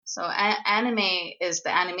So anime is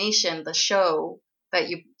the animation, the show that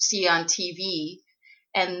you see on TV,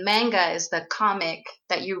 and manga is the comic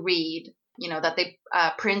that you read, that they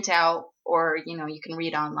print out, or, you can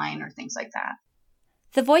read online or things like that.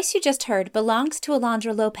 The voice you just heard belongs to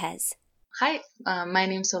Alondra Lopez. Hi, my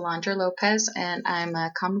name's Alondra Lopez, and I'm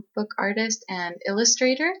a comic book artist and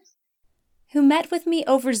illustrator who met with me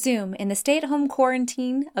over Zoom in the stay-at-home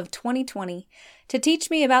quarantine of 2020 to teach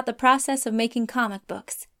me about the process of making comic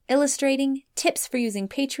books, illustrating, tips for using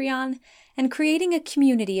Patreon, and creating a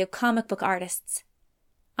community of comic book artists.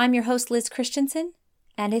 I'm your host, Liz Christensen,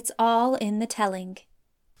 and it's all in the telling.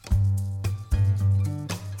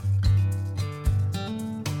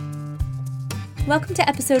 Welcome to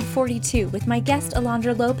episode 42 with my guest,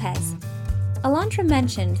 Alondra Lopez. Alondra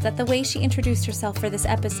mentioned that the way she introduced herself for this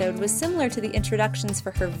episode was similar to the introductions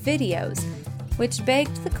for her videos, which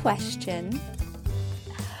begged the question,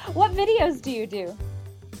 what videos do you do?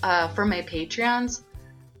 For my Patreons,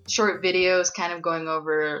 short videos kind of going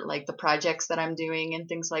over like the projects that I'm doing and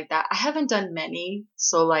things like that. I haven't done many,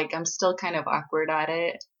 so like I'm still kind of awkward at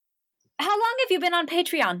it. How long have you been on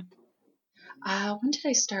Patreon? When did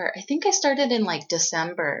I start? I think I started in like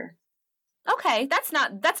December. Okay, that's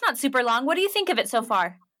not super long. What do you think of it so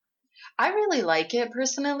far? I really like it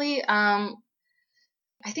personally. I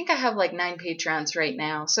think I have like 9 Patreons right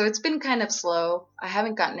now, so it's been kind of slow. I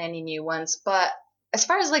haven't gotten any new ones, but as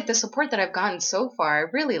far as like the support that I've gotten so far,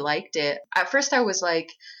 I really liked it. At first I was like,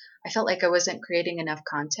 I felt like I wasn't creating enough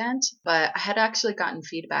content, but I had actually gotten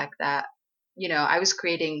feedback that, I was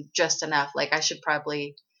creating just enough. Like I should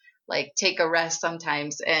probably like take a rest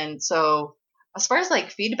sometimes. And so as far as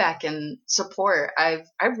like feedback and support,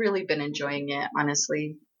 I've really been enjoying it,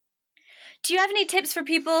 honestly. Do you have any tips for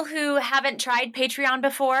people who haven't tried Patreon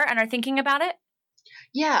before and are thinking about it?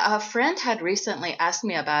 Yeah, a friend had recently asked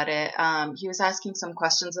me about it. He was asking some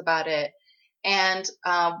questions about it. And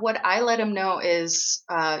what I let him know is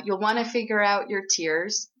you'll want to figure out your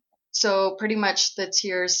tiers. So pretty much the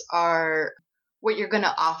tiers are what you're going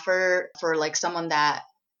to offer for like someone that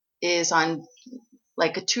is on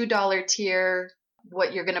like a $2 tier,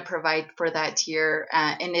 what you're going to provide for that tier,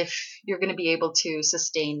 and if you're going to be able to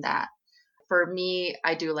sustain that. For me,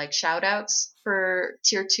 I do like shout outs for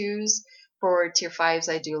tier 2s. For tier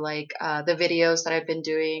 5s, I do like the videos that I've been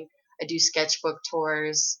doing. I do sketchbook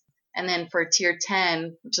tours. And then for tier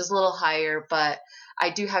 10, which is a little higher, but I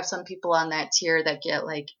do have some people on that tier that get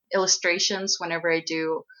like illustrations. Whenever I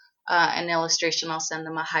do an illustration, I'll send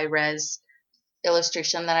them a high res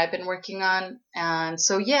illustration that I've been working on. And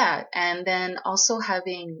so, yeah. And then also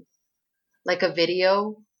having like a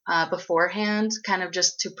video beforehand, kind of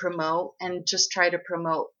just to promote, and just try to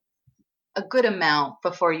promote a good amount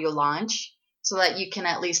before you launch so that you can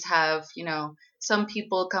at least have, some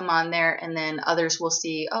people come on there and then others will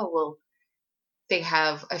see, oh, well, they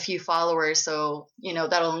have a few followers. So,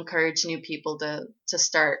 that'll encourage new people to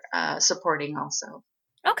start supporting also.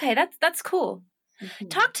 Okay, that's cool. Mm-hmm.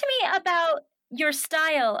 Talk to me about your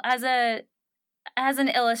style as an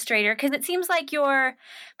illustrator, because it seems like your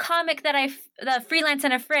comic the Freelance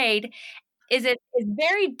and Afraid is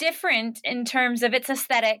very different in terms of its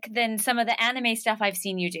aesthetic than some of the anime stuff I've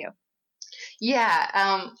seen you do.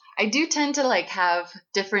 Yeah, I do tend to like have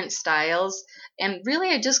different styles, and really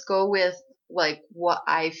I just go with like what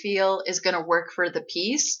I feel is going to work for the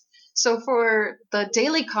piece. So for the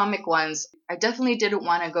daily comic ones, I definitely didn't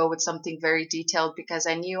want to go with something very detailed because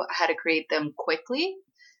I knew I had to create them quickly.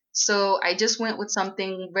 So I just went with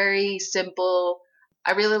something very simple.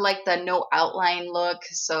 I really like the no outline look.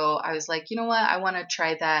 So I was like, you know what? I want to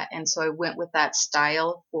try that. And so I went with that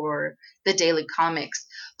style for the daily comics.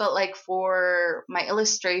 But like for my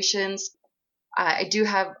illustrations, I do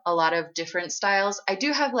have a lot of different styles. I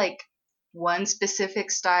do have like one specific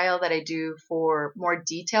style that I do for more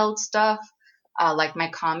detailed stuff, like my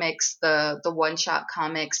comics, the one-shot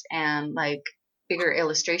comics, and like bigger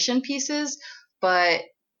illustration pieces. But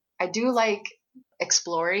I do like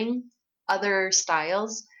exploring other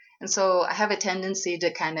styles. And so I have a tendency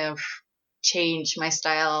to kind of change my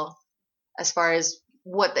style as far as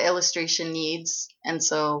what the illustration needs. And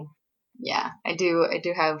so, yeah, I do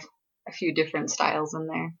have a few different styles in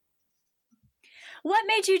there. What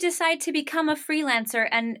made you decide to become a freelancer,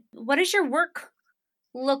 and what does your work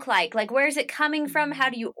look like? Like, where is it coming from?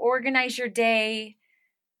 How do you organize your day?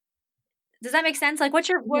 Does that make sense? Like, what's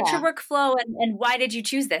your workflow, and why did you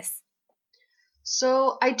choose this?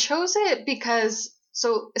 So I chose it because,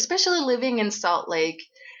 especially living in Salt Lake,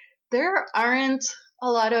 there aren't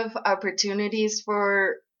a lot of opportunities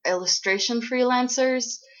for illustration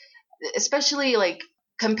freelancers, especially like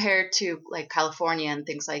compared to like California and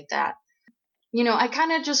things like that. I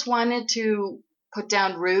kind of just wanted to put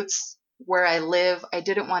down roots where I live. I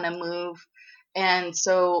didn't want to move. And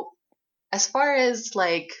so as far as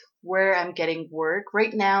like where I'm getting work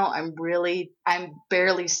right now, I'm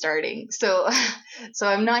barely starting. So, so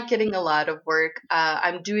I'm not getting a lot of work.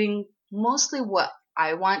 I'm doing mostly what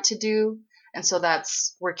I want to do. And so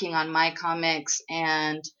that's working on my comics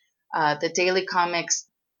and the daily comics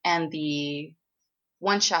and the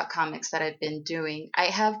one-shot comics that I've been doing. I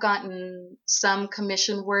have gotten some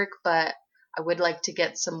commission work, but I would like to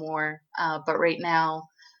get some more. But right now,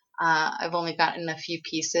 I've only gotten a few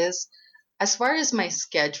pieces. As far as my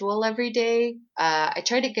schedule every day, I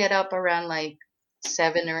try to get up around like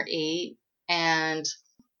 7 or 8, and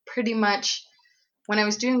pretty much when I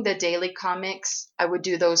was doing the daily comics, I would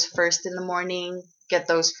do those first in the morning, get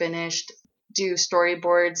those finished, do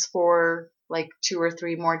storyboards for like 2 or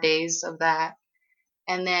 3 more days of that.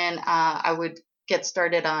 And then I would get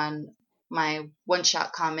started on my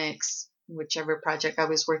one-shot comics, whichever project I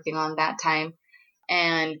was working on that time,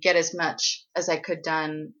 and get as much as I could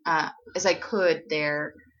done as I could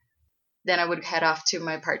there. Then I would head off to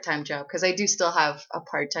my part-time job because I do still have a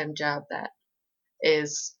part-time job that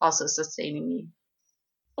is also sustaining me.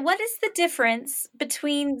 What is the difference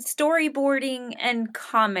between storyboarding and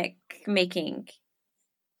comic making?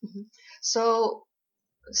 Mm-hmm. So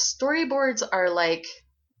storyboards are like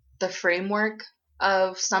the framework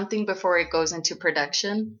of something before it goes into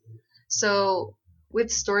production. So with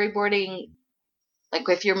storyboarding, like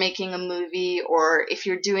if you're making a movie or if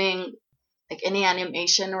you're doing like any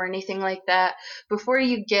animation or anything like that, before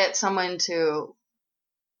you get someone to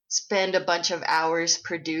spend a bunch of hours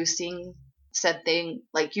producing said thing,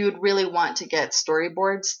 like you would really want to get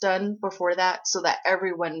storyboards done before that so that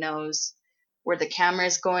everyone knows where the camera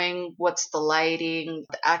is going, what's the lighting,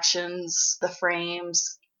 the actions, the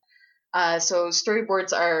frames. So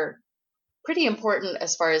storyboards are pretty important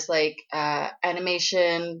as far as like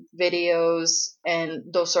animation, videos, and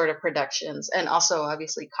those sort of productions. And also,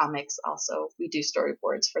 obviously, comics. Also, we do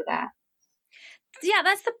storyboards for that. Yeah,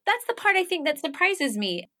 that's the part I think that surprises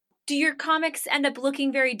me. Do your comics end up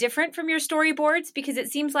looking very different from your storyboards? Because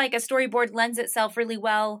it seems like a storyboard lends itself really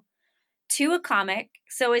well to a comic.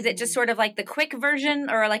 So is it just sort of like the quick version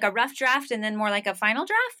or like a rough draft and then more like a final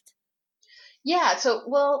draft? Yeah. So,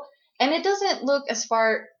 well, and it doesn't look as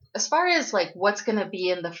far as like what's going to be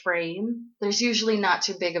in the frame. There's usually not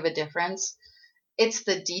too big of a difference. It's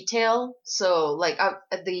the detail. So, like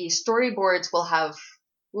the storyboards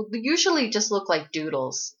will usually just look like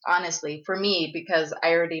doodles, honestly, for me, because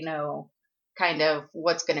I already know kind of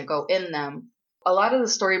what's going to go in them. A lot of the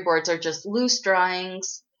storyboards are just loose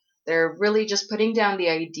drawings. They're really just putting down the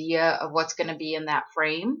idea of what's going to be in that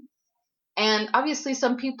frame. And obviously,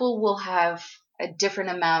 some people will have a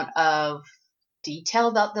different amount of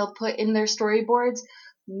detail that they'll put in their storyboards.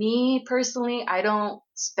 Me personally, I don't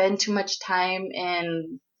spend too much time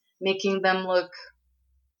in making them look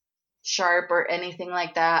sharp or anything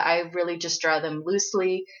like that. I really just draw them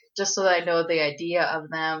loosely just so that I know the idea of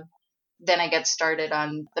them. Then I get started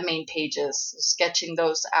on the main pages, sketching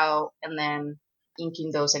those out and then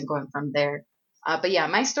inking those and going from there. But yeah,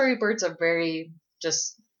 my storyboards are very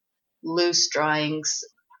just loose drawings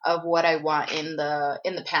of what I want in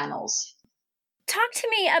the panels. Talk to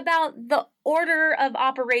me about the order of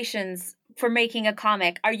operations for making a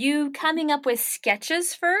comic. Are you coming up with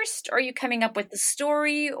sketches first, or are you coming up with the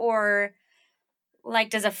story, or like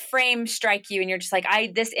does a frame strike you and you're just like,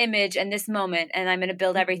 this image and this moment and I'm going to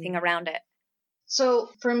build everything around it? So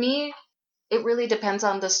for me, it really depends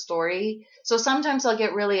on the story. So sometimes I'll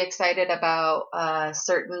get really excited about a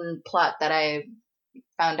certain plot that I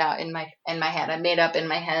found out in my head. I made up in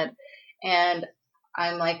my head, and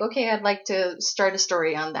I'm like, okay, I'd like to start a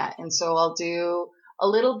story on that. And so I'll do a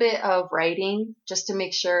little bit of writing just to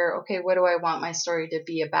make sure, okay, what do I want my story to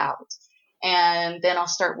be about? And then I'll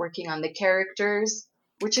start working on the characters,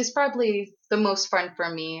 which is probably the most fun for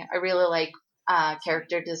me. I really like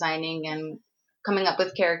character designing and coming up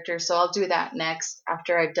with characters. So I'll do that next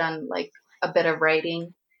after I've done like a bit of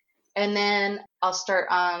writing. And then I'll start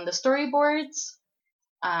on the storyboards.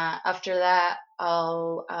 After that,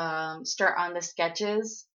 I'll start on the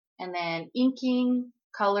sketches and then inking,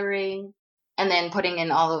 coloring, and then putting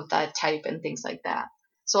in all of that type and things like that.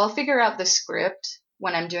 So I'll figure out the script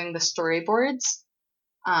when I'm doing the storyboards,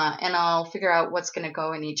 and I'll figure out what's going to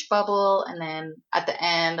go in each bubble. And then at the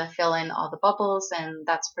end, I fill in all the bubbles, and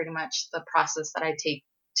that's pretty much the process that I take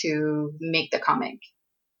to make the comic.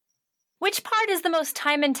 Which part is the most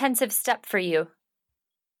time-intensive step for you?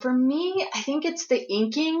 For me, I think it's the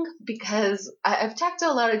inking, because I've talked to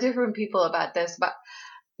a lot of different people about this, but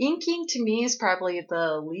inking to me is probably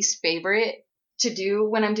the least favorite to do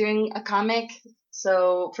when I'm doing a comic.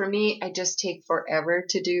 So for me, I just take forever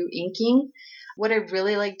to do inking. What I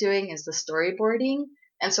really like doing is the storyboarding.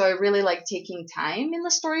 And so I really like taking time in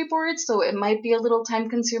the storyboard. So it might be a little time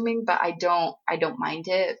consuming, but I don't mind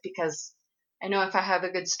it because I know if I have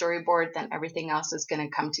a good storyboard, then everything else is going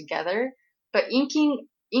to come together. But inking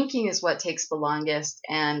is what takes the longest.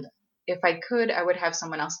 And if I could, I would have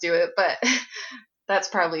someone else do it, but that's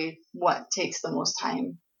probably what takes the most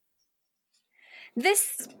time.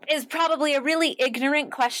 This is probably a really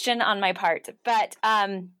ignorant question on my part, but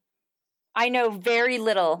I know very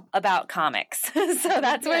little about comics, so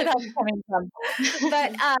that's where that's coming from.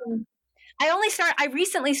 But I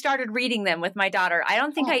recently started reading them with my daughter. I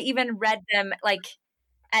don't think I even read them like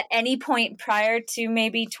at any point prior to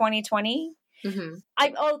maybe 2020.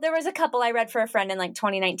 Mm-hmm. There was a couple I read for a friend in like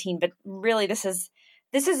 2019, but really this is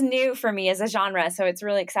new for me as a genre, so it's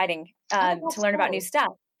really exciting to learn about new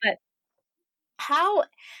stuff. But how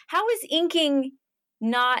is inking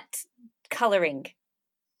not coloring?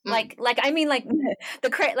 Like I mean, like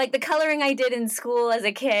the coloring I did in school as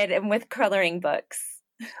a kid and with coloring books.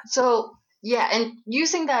 So yeah, and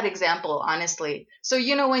using that example, honestly, so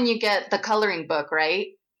when you get the coloring book, right,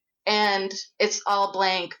 and it's all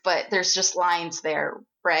blank, but there's just lines there,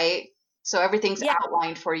 right? So everything's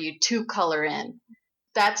outlined for you to color in.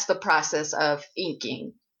 That's the process of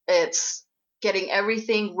inking. It's getting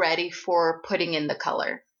everything ready for putting in the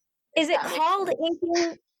color. Is it called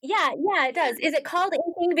inking? Yeah, it does. Is it called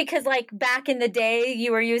inking because like back in the day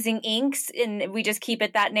you were using inks and we just keep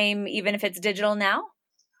it that name even if it's digital now?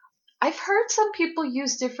 I've heard some people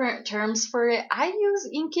use different terms for it. I use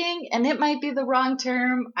inking and it might be the wrong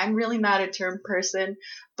term. I'm really not a term person,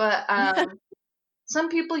 but some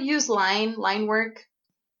people use line work.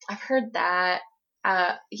 I've heard that.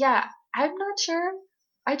 Yeah, I'm not sure.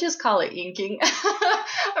 I just call it inking.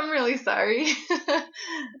 I'm really sorry.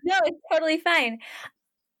 No, it's totally fine.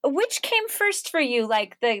 Which came first for you?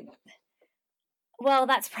 That's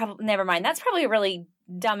probably, never mind. That's probably a really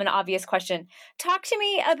dumb and obvious question. Talk to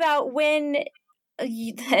me about when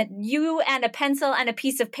you and a pencil and a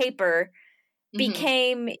piece of paper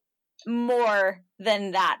became more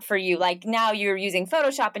than that for you. Like now you're using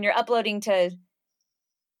Photoshop and you're uploading to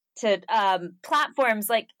platforms.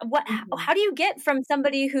 Like what? How do you get from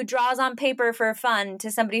somebody who draws on paper for fun to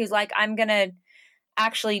somebody who's like, I'm gonna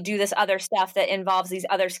actually do this other stuff that involves these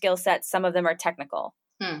other skill sets? Some of them are technical.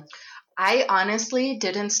 I honestly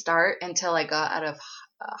didn't start until I got out of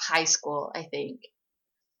high school, I think.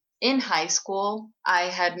 In high school, I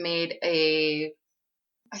had made I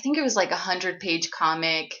think it was like 100-page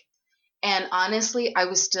comic. And honestly, I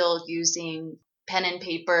was still using pen and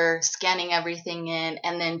paper, scanning everything in,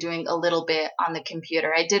 and then doing a little bit on the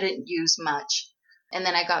computer. I didn't use much. And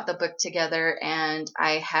then I got the book together and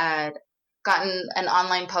I had gotten an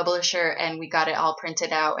online publisher and we got it all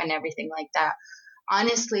printed out and everything like that.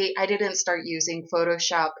 Honestly, I didn't start using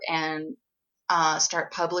Photoshop and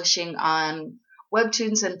start publishing on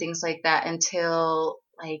Webtoons and things like that until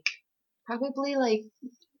probably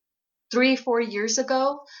 3-4 years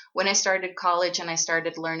ago when I started college and I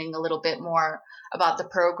started learning a little bit more about the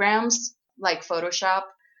programs like Photoshop.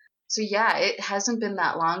 So yeah, it hasn't been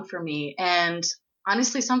that long for me. And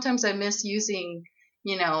honestly, sometimes I miss using,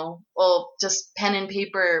 just pen and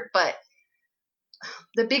paper. But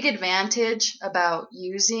the big advantage about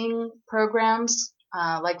using programs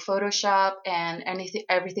like Photoshop and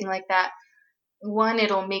everything like that, one,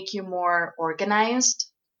 it'll make you more organized.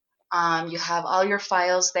 You have all your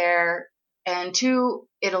files there. And two,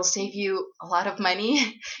 it'll save you a lot of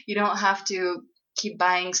money. You don't have to keep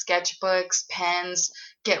buying sketchbooks, pens,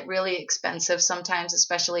 get really expensive sometimes,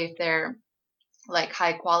 especially if they're like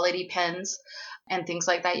high quality pens and things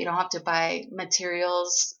like that. You don't have to buy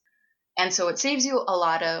materials. And so it saves you a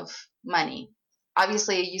lot of money.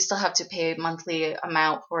 Obviously, you still have to pay a monthly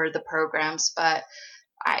amount for the programs, but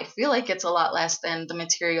I feel like it's a lot less than the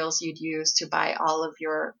materials you'd use to buy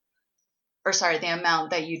the amount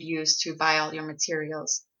that you'd use to buy all your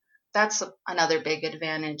materials. That's another big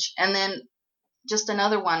advantage. And then just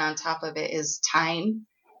another one on top of it is time.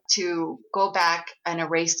 To go back and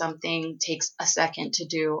erase something takes a second to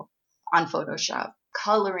do on Photoshop.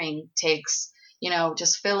 Coloring takes,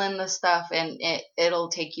 just fill in the stuff and it'll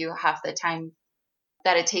take you half the time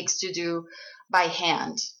that it takes to do by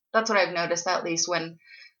hand. That's what I've noticed, at least, when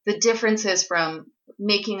the differences from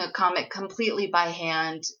making a comic completely by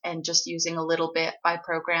hand and just using a little bit by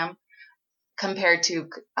program compared to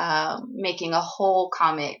making a whole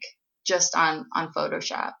comic just on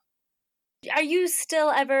Photoshop. Are you still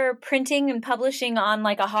ever printing and publishing on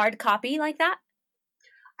like a hard copy like that?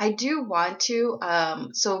 I do want to.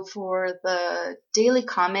 So for the daily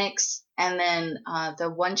comics and then the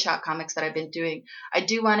one-shot comics that I've been doing, I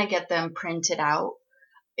do want to get them printed out.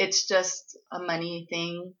 It's just a money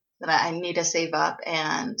thing that I need to save up,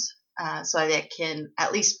 and so that I can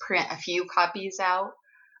at least print a few copies out.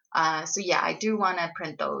 So yeah, I do want to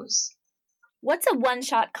print those. What's a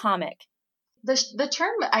one-shot comic? The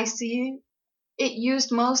term I see it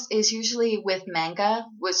used most is usually with manga,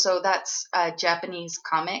 so that's Japanese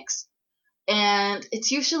comics. And it's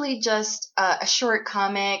usually just a short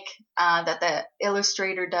comic that the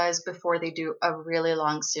illustrator does before they do a really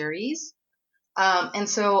long series. And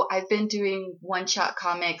so I've been doing one-shot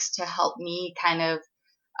comics to help me kind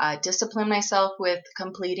of discipline myself with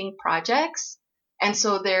completing projects. And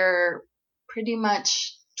so they're pretty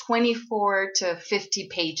much 24 to 50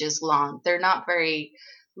 pages long. They're not very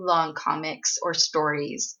long comics or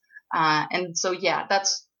stories. And so, yeah,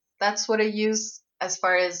 that's what I use as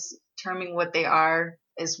far as terming what they are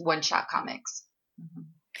is one-shot comics. Mm-hmm.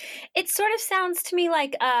 It sort of sounds to me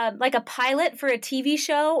like a pilot for a TV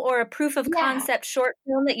show or a proof of concept short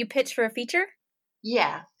film that you pitch for a feature.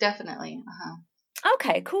 Yeah, definitely.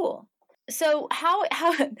 Okay, cool. So how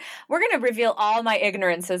we're going to reveal all my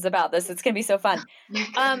ignorances about this. It's going to be so fun.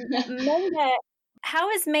 Manga,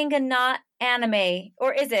 how is manga not anime,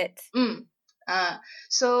 or is it?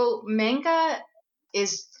 So manga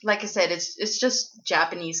is, like I said, it's just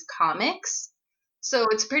Japanese comics. So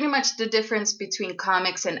it's pretty much the difference between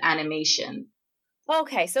comics and animation.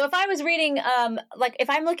 Okay, so if I was reading, like if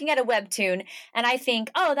I'm looking at a webtoon and I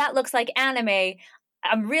think, oh, that looks like anime,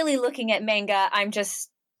 I'm really looking at manga. I'm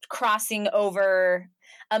just crossing over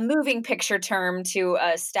a moving picture term to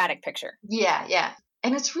a static picture. Yeah.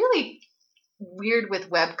 And it's really weird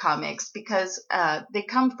with web comics because they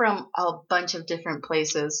come from a bunch of different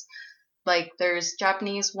places. Like there's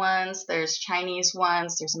Japanese ones, there's Chinese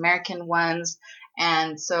ones, there's American ones.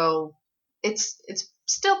 And so it's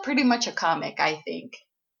still pretty much a comic, I think,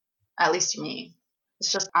 at least to me.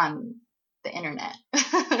 It's just on the internet.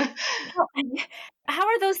 How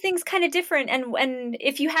are those things kind of different? And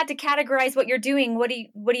if you had to categorize what you're doing, what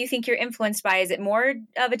do you think you're influenced by? Is it more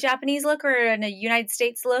of a Japanese look or a United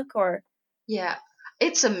States look, or? Yeah,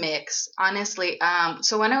 it's a mix, honestly.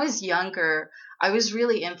 So when I was younger, I was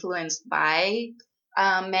really influenced by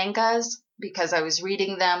mangas because I was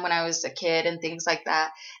reading them when I was a kid and things like that.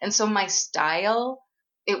 And so my style,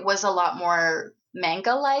 it was a lot more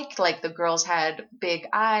manga-like the girls had big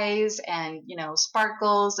eyes and,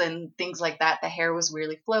 sparkles and things like that. The hair was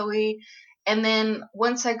really flowy. And then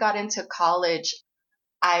once I got into college,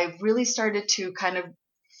 I really started to kind of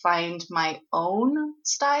find my own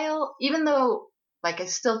style, even though, like, I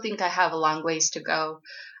still think I have a long ways to go.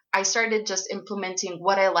 I started just implementing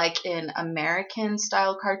what I like in American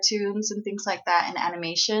style cartoons and things like that in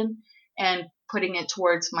animation and putting it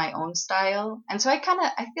towards my own style. And so I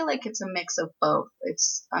feel like it's a mix of both.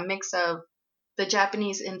 It's a mix of the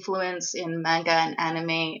Japanese influence in manga and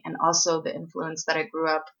anime and also the influence that I grew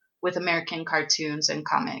up with American cartoons and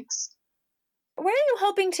comics. Where are you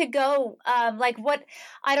hoping to go? Like what,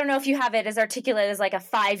 I don't know if you have it as articulate as like a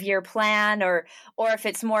 5-year plan or if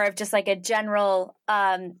it's more of just like a general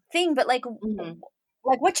thing, but like,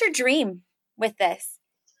 like what's your dream with this?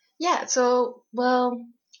 Yeah. So, well,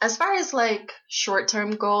 as far as like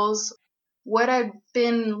short-term goals, what I've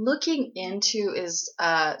been looking into is,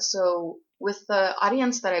 so with the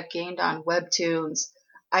audience that I've gained on Webtoons,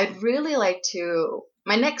 I'd really like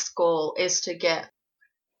my next goal is to get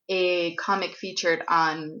a comic featured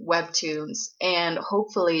on Webtoons and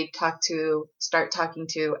hopefully start talking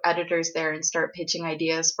to editors there and start pitching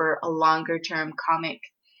ideas for a longer term comic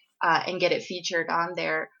and get it featured on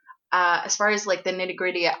there. As far as like the nitty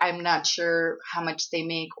gritty, I'm not sure how much they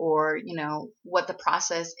make or, what the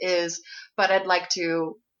process is, but I'd like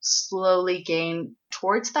to slowly gain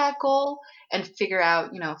towards that goal and figure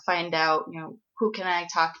out, find out, who can I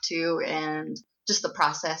talk to and just the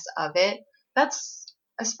process of it. That's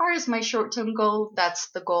as far as my short-term goal,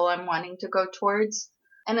 that's the goal I'm wanting to go towards.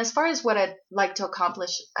 And as far as what I'd like to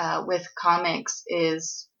accomplish with comics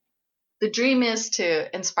is the dream is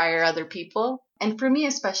to inspire other people. And for me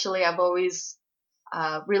especially, I've always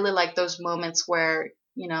really liked those moments where,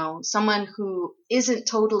 someone who isn't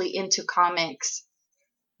totally into comics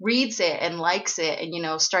reads it and likes it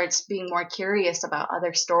and, starts being more curious about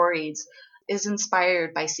other stories, is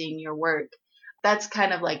inspired by seeing your work. That's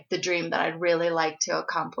kind of like the dream that I'd really like to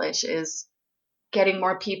accomplish is getting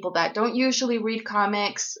more people that don't usually read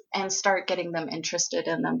comics and start getting them interested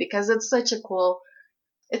in them because it's such a cool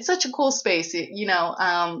space.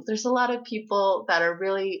 There's a lot of people that are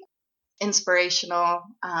really inspirational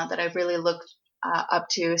that I really look up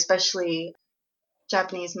to, especially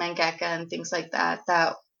Japanese mangaka and things like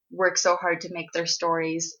that work so hard to make their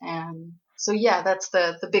stories. And so, yeah, that's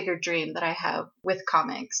the bigger dream that I have with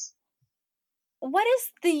comics. What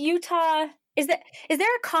is the Utah? Is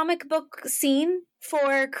there a comic book scene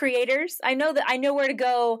for creators? I know where to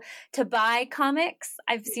go to buy comics.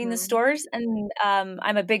 I've seen the stores, and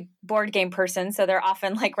I'm a big board game person, so they're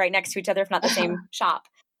often like right next to each other, if not the same shop.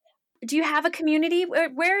 Do you have a community?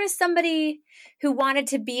 Where is somebody who wanted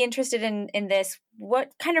to be interested in this?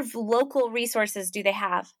 What kind of local resources do they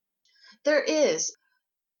have? There is.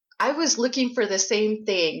 I was looking for the same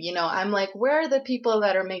thing. You know, I'm like, where are the people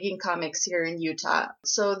that are making comics here in Utah?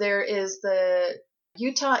 So there is the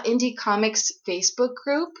Utah Indie Comics Facebook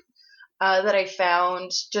group that I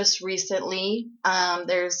found just recently.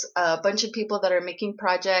 There's a bunch of people that are making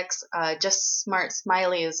projects. Just Smart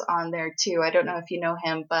Smiley is on there too. I don't know if you know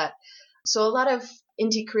him, but so a lot of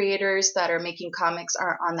indie creators that are making comics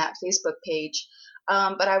are on that Facebook page.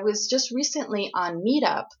 But I was just recently on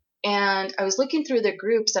Meetup, and I was looking through the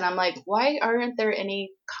groups, and I'm like, why aren't there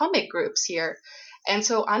any comic groups here? And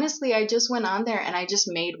so honestly, I just went on there and I just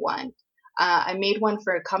made one. I made one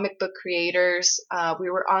for comic book creators.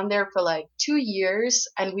 We were on there for like 2 years,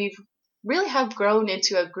 and we've really have grown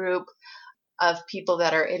into a group of people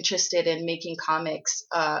that are interested in making comics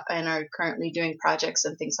and are currently doing projects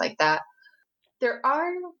and things like that. There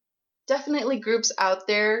are definitely groups out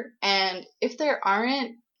there, and if there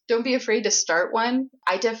aren't, don't be afraid to start one.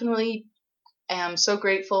 I definitely am so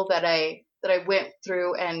grateful that I went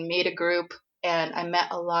through and made a group, and I met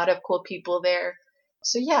a lot of cool people there.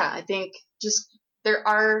 So yeah, I think just there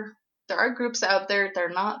are groups out there. They're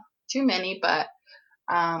not too many, but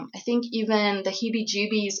I think even the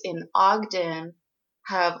Heebie-Jeebies in Ogden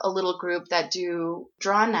have a little group that do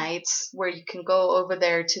draw nights where you can go over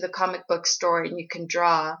there to the comic book store and you can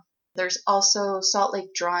draw. There's also Salt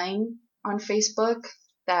Lake Drawing on Facebook.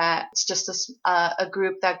 That's just a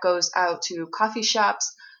group that goes out to coffee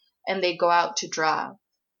shops and they go out to draw.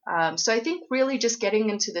 So I think really just getting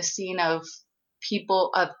into the scene of people,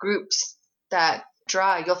 of groups that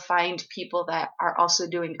draw, you'll find people that are also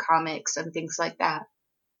doing comics and things like that.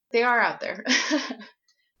 They are out there.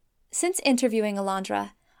 Since interviewing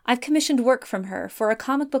Alondra, I've commissioned work from her for a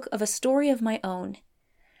comic book of a story of my own.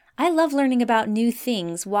 I love learning about new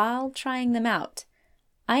things while trying them out.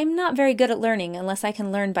 I'm not very good at learning unless I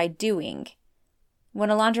can learn by doing. When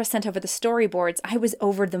Alondra sent over the storyboards, I was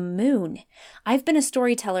over the moon. I've been a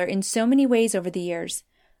storyteller in so many ways over the years,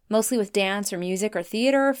 mostly with dance or music or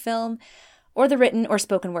theater or film, or the written or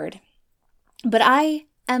spoken word. But I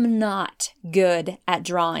am not good at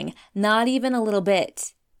drawing, not even a little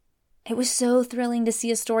bit. It was so thrilling to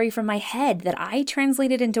see a story from my head that I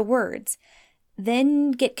translated into words,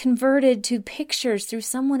 then get converted to pictures through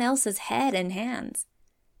someone else's head and hands.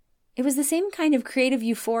 It was the same kind of creative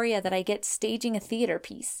euphoria that I get staging a theater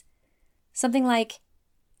piece. Something like,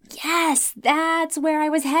 yes, that's where I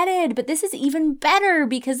was headed, but this is even better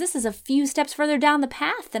because this is a few steps further down the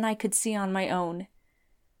path than I could see on my own.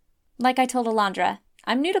 Like I told Alondra,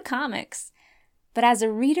 I'm new to comics, but as a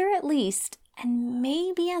reader at least, and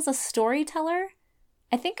maybe as a storyteller,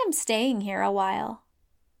 I think I'm staying here a while.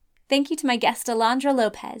 Thank you to my guest, Alondra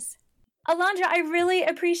Lopez. Alondra, I really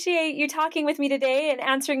appreciate you talking with me today and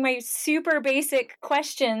answering my super basic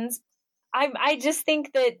questions. I just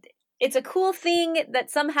think that it's a cool thing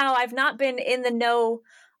that somehow I've not been in the know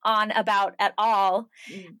on about at all.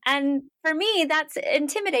 And for me, that's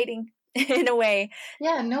intimidating in a way.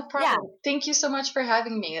 Yeah, no problem. Yeah. Thank you so much for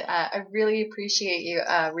having me. I really appreciate you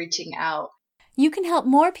reaching out. You can help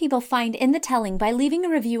more people find In the Telling by leaving a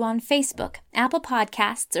review on Facebook, Apple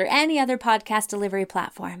Podcasts, or any other podcast delivery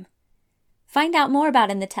platform. Find out more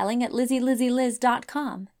about In the Telling at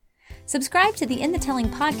LizzieLizzieLiz.com. Subscribe to the In the Telling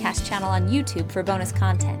podcast channel on YouTube for bonus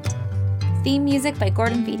content. Theme music by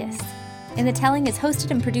Gordon Vetus. In the Telling is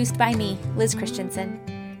hosted and produced by me, Liz Christensen.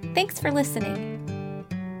 Thanks for listening.